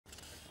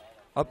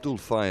Abdul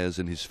Fayez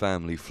and his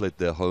family fled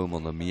their home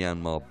on the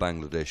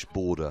Myanmar-Bangladesh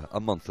border a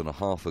month and a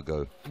half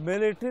ago. The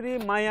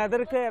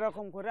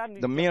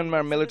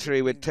Myanmar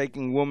military were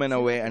taking women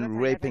away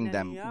and raping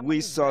them. We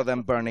saw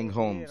them burning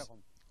homes.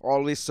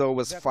 All we saw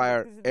was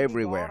fire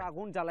everywhere.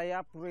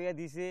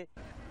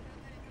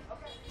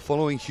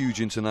 Following huge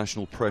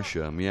international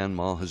pressure,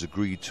 Myanmar has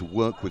agreed to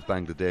work with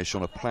Bangladesh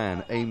on a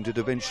plan aimed at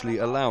eventually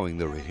allowing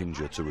the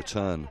Rohingya to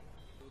return.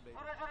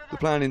 The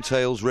plan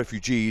entails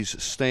refugees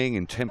staying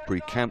in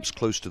temporary camps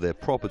close to their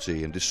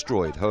property and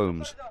destroyed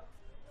homes.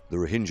 The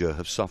Rohingya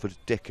have suffered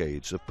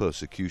decades of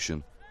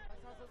persecution.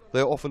 They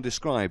are often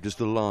described as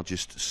the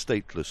largest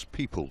stateless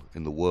people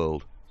in the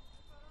world.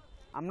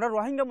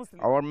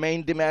 Our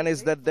main demand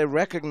is that they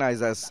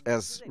recognize us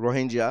as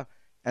Rohingya,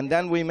 and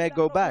then we may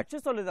go back.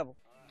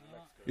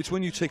 It's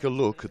when you take a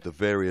look at the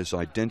various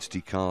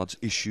identity cards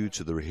issued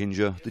to the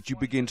Rohingya that you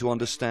begin to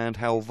understand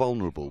how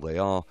vulnerable they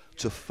are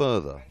to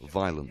further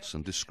violence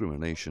and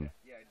discrimination.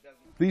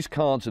 These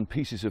cards and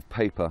pieces of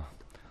paper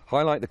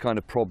highlight the kind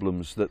of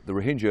problems that the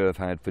Rohingya have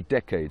had for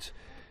decades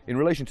in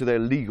relation to their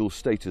legal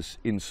status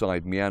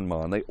inside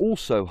Myanmar, and they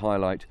also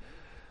highlight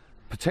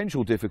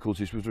potential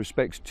difficulties with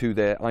respect to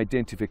their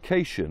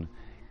identification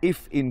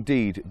if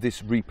indeed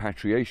this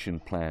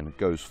repatriation plan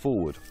goes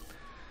forward.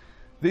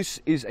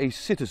 This is a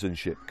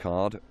citizenship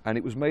card, and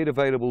it was made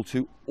available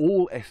to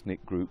all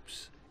ethnic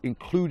groups,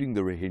 including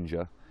the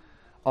Rohingya,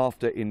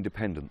 after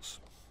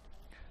independence.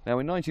 Now,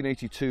 in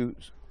 1982,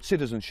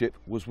 citizenship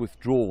was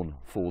withdrawn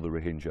for the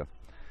Rohingya.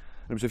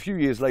 It was a few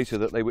years later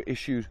that they were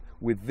issued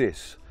with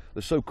this,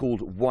 the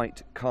so-called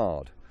white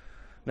card.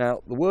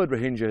 Now, the word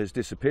Rohingya has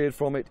disappeared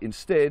from it.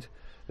 Instead,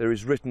 there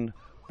is written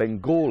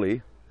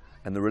Bengali,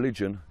 and the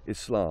religion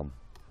Islam.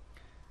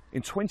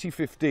 In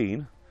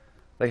 2015,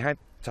 they had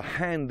to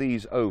hand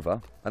these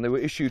over, and they were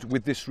issued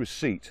with this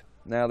receipt.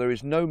 Now, there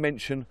is no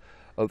mention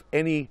of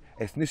any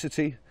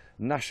ethnicity,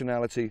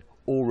 nationality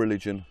or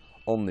religion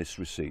on this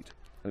receipt.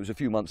 It was a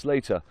few months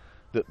later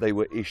that they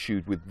were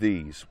issued with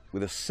these,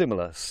 with a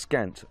similar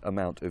scant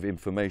amount of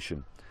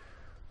information.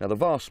 Now, the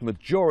vast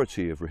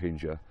majority of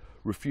Rohingya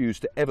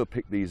refused to ever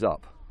pick these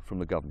up from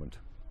the government.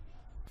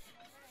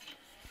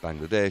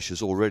 Bangladesh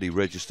has already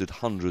registered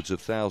hundreds of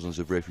thousands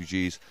of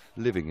refugees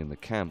living in the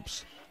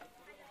camps.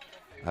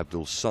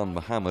 Abdul's son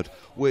Mohammed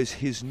wears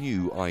his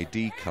new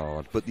ID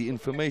card, but the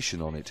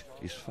information on it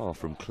is far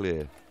from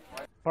clear.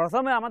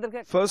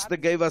 First they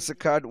gave us a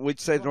card which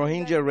said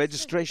Rohingya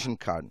registration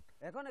card.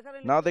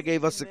 Now they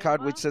gave us a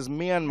card which says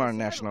Myanmar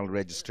national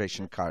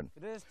registration card.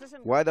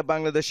 Why the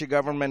Bangladeshi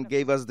government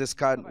gave us this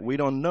card, we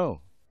don't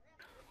know.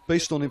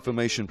 Based on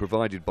information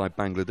provided by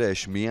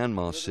Bangladesh,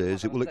 Myanmar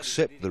says it will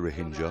accept the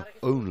Rohingya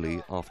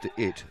only after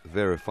it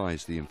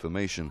verifies the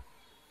information.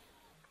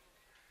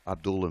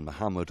 Abdul and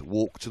Mohammed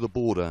walk to the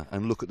border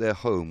and look at their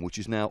home, which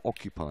is now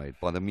occupied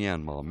by the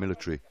Myanmar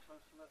military.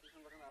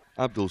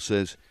 Abdul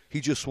says he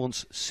just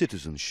wants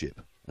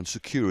citizenship and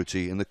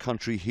security in the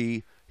country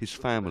he, his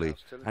family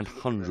and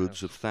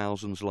hundreds of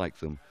thousands like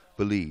them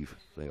believe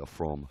they are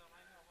from.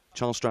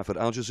 Charles Stratford,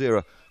 Al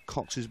Jazeera,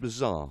 Cox's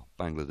Bazar,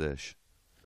 Bangladesh.